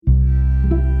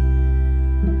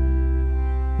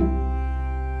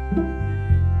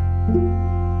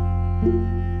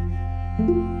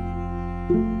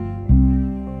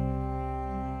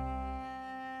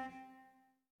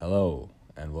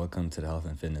to the Health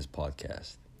and Fitness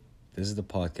Podcast. This is the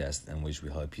podcast in which we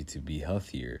help you to be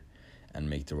healthier and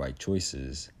make the right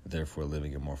choices, therefore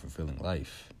living a more fulfilling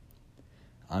life.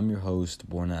 I'm your host,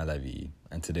 Borna Alavi,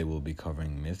 and today we'll be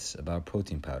covering myths about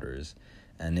protein powders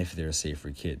and if they're safe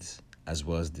for kids, as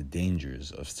well as the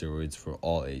dangers of steroids for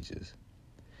all ages.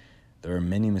 There are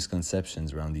many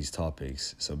misconceptions around these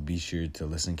topics, so be sure to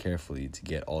listen carefully to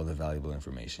get all the valuable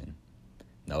information.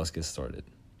 Now let's get started.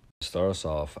 To start us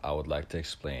off, I would like to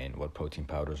explain what protein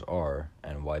powders are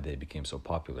and why they became so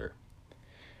popular.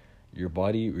 Your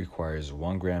body requires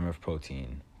 1 gram of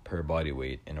protein per body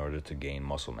weight in order to gain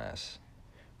muscle mass.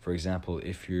 For example,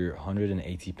 if you're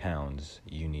 180 pounds,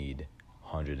 you need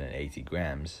 180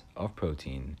 grams of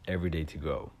protein every day to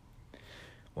grow.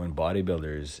 When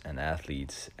bodybuilders and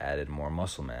athletes added more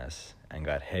muscle mass and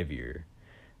got heavier,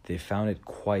 they found it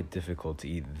quite difficult to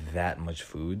eat that much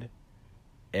food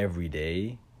every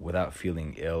day without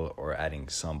feeling ill or adding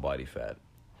some body fat.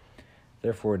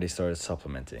 Therefore, they started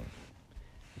supplementing.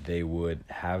 They would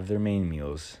have their main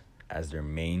meals as their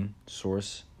main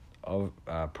source of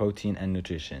protein and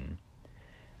nutrition,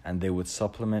 and they would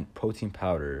supplement protein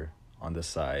powder on the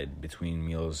side between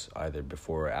meals, either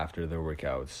before or after their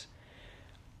workouts,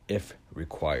 if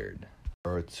required.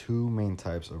 There are 2 main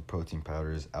types of protein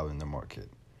powders out in the market: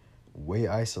 whey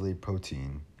isolate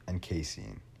protein and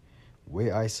casein.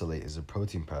 Whey isolate is a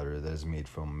protein powder that is made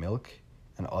from milk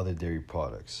and other dairy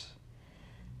products.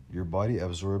 Your body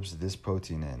absorbs this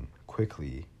protein in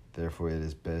quickly, therefore it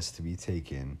is best to be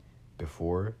taken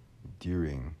before,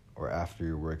 during, or after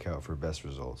your workout for best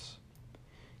results.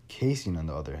 Casein, on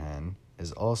the other hand,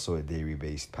 is also a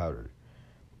dairy-based powder,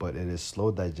 but it is slow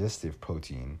digestive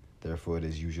protein, therefore it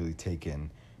is usually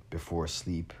taken before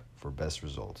sleep for best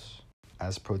results.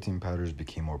 As protein powders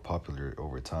became more popular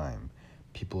over time,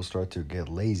 people started to get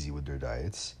lazy with their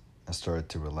diets and started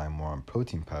to rely more on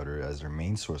protein powder as their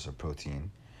main source of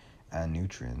protein and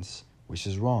nutrients, which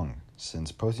is wrong since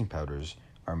protein powders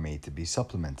are made to be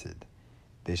supplemented.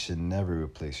 They should never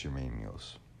replace your main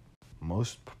meals.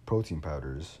 Most protein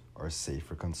powders are safe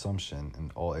for consumption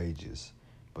in all ages,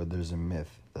 but there's a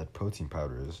myth that protein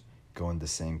powders go in the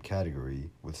same category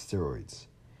with steroids.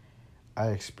 I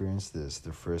experienced this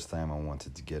the first time I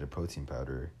wanted to get a protein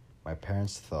powder. My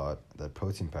parents thought that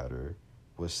protein powder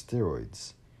was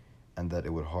steroids and that it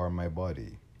would harm my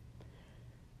body.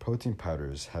 Protein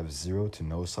powders have 0 to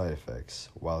no side effects,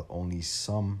 while only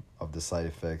some of the side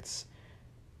effects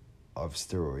of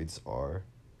steroids are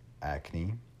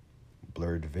acne,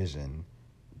 blurred vision,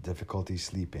 difficulty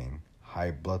sleeping,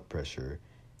 high blood pressure,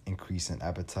 increase in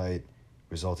appetite,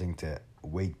 resulting to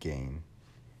weight gain.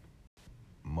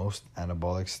 Most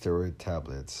anabolic steroid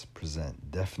tablets present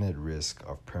definite risk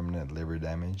of permanent liver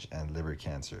damage and liver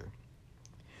cancer.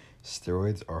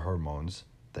 Steroids are hormones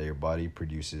that your body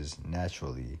produces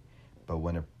naturally, but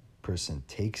when a person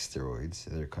takes steroids,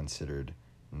 they're considered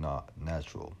not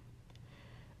natural.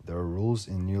 There are rules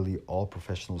in nearly all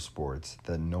professional sports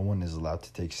that no one is allowed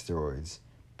to take steroids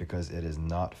because it is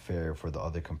not fair for the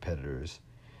other competitors,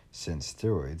 since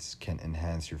steroids can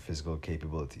enhance your physical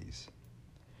capabilities.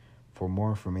 For more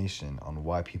information on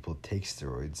why people take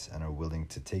steroids and are willing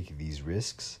to take these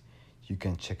risks, you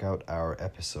can check out our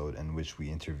episode in which we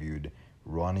interviewed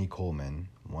Ronnie Coleman,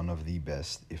 one of the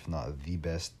best, if not the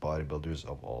best, bodybuilders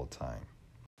of all time.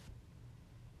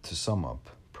 To sum up,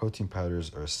 protein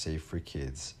powders are safe for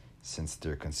kids since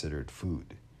they're considered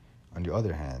food. On the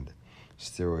other hand,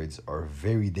 steroids are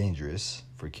very dangerous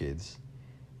for kids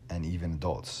and even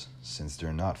adults since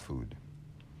they're not food.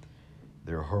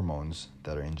 They're hormones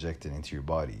that are injected into your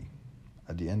body.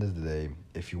 At the end of the day,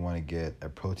 if you want to get a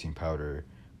protein powder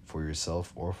for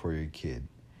yourself or for your kid,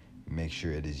 make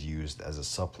sure it is used as a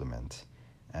supplement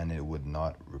and it would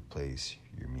not replace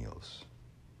your meals.